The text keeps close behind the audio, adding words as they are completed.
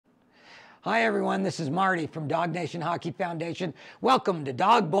Hi everyone, this is Marty from Dawg Nation Hockey Foundation. Welcome to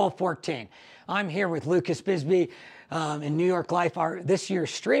Dawg Bowl 14. I'm here with Lucas Bisbee in New York Life, this year's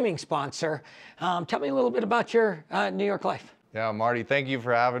streaming sponsor. Tell me a little bit about your New York Life. Yeah, Marty, thank you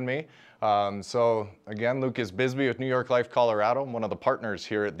for having me. So again, Lucas Bisbee with New York Life, Colorado. I'm one of the partners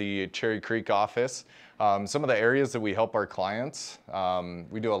here at the Cherry Creek office. Some of the areas that we help our clients,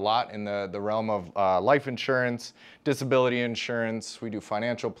 we do a lot in the realm of life insurance, disability insurance, we do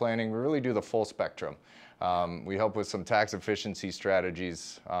financial planning, we really do the full spectrum. We help with some tax efficiency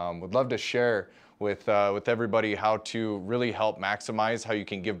strategies. Would love to share with everybody how to really help maximize how you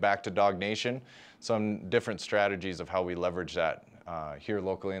can give back to Dawg Nation, some different strategies of how we leverage that here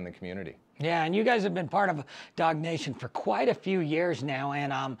locally in the community. Yeah, and you guys have been part of Dawg Nation for quite a few years now,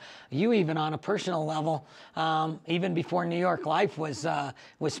 and you even on a personal level, even before New York Life was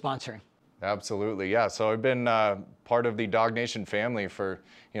sponsoring. Absolutely, yeah. So I've been part of the Dawg Nation family for,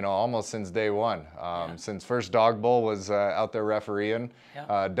 almost since day one. Since first Dawg Bowl was out there refereeing,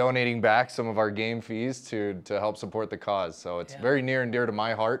 donating back some of our game fees to help support the cause. So it's very near and dear to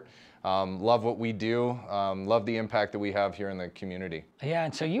my heart. Love what we do, love the impact that we have here in the community. Yeah,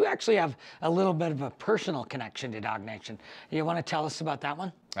 and so you actually have a little bit of a personal connection to Dawg Nation. You want to tell us about that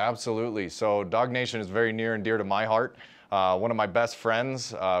one? Absolutely. So Dawg Nation is very near and dear to my heart. One of my best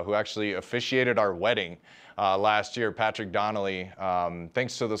friends who actually officiated our wedding last year, Patrick Donnelly,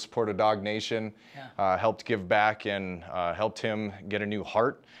 thanks to the support of Dawg Nation, helped give back and helped him get a new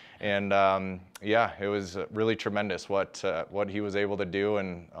heart. And yeah, it was really tremendous what he was able to do,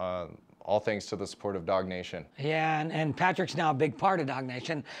 and all thanks to the support of Dawg Nation. Yeah, and Patrick's now a big part of Dawg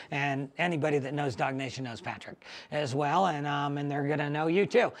Nation, and anybody that knows Dawg Nation knows Patrick as well, and they're gonna know you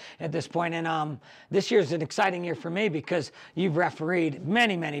too at this point. And this year's an exciting year for me because you've refereed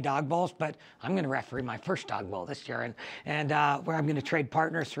many Dawg Bowls, but I'm gonna referee my first Dawg Bowl this year, and where I'm gonna trade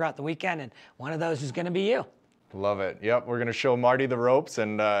partners throughout the weekend, and one of those is gonna be you. Love it. Yep, we're gonna show Marty the ropes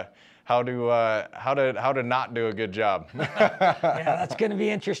and how to not do a good job. Yeah, that's going to be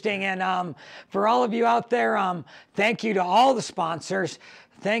interesting. And for all of you out there, thank you to all the sponsors.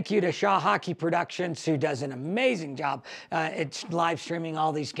 Thank you to Shaw Hockey Productions, who does an amazing job. It's live streaming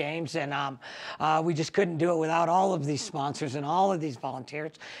all these games, and we just couldn't do it without all of these sponsors and all of these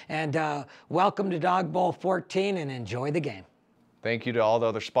volunteers. And welcome to Dawg Bowl 14, and enjoy the game. Thank you to all the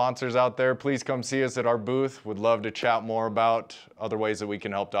other sponsors out there. Please come see us at our booth. Would love to chat more about other ways that we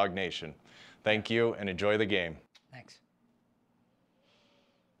can help Dawg Nation. Thank you, and enjoy the game.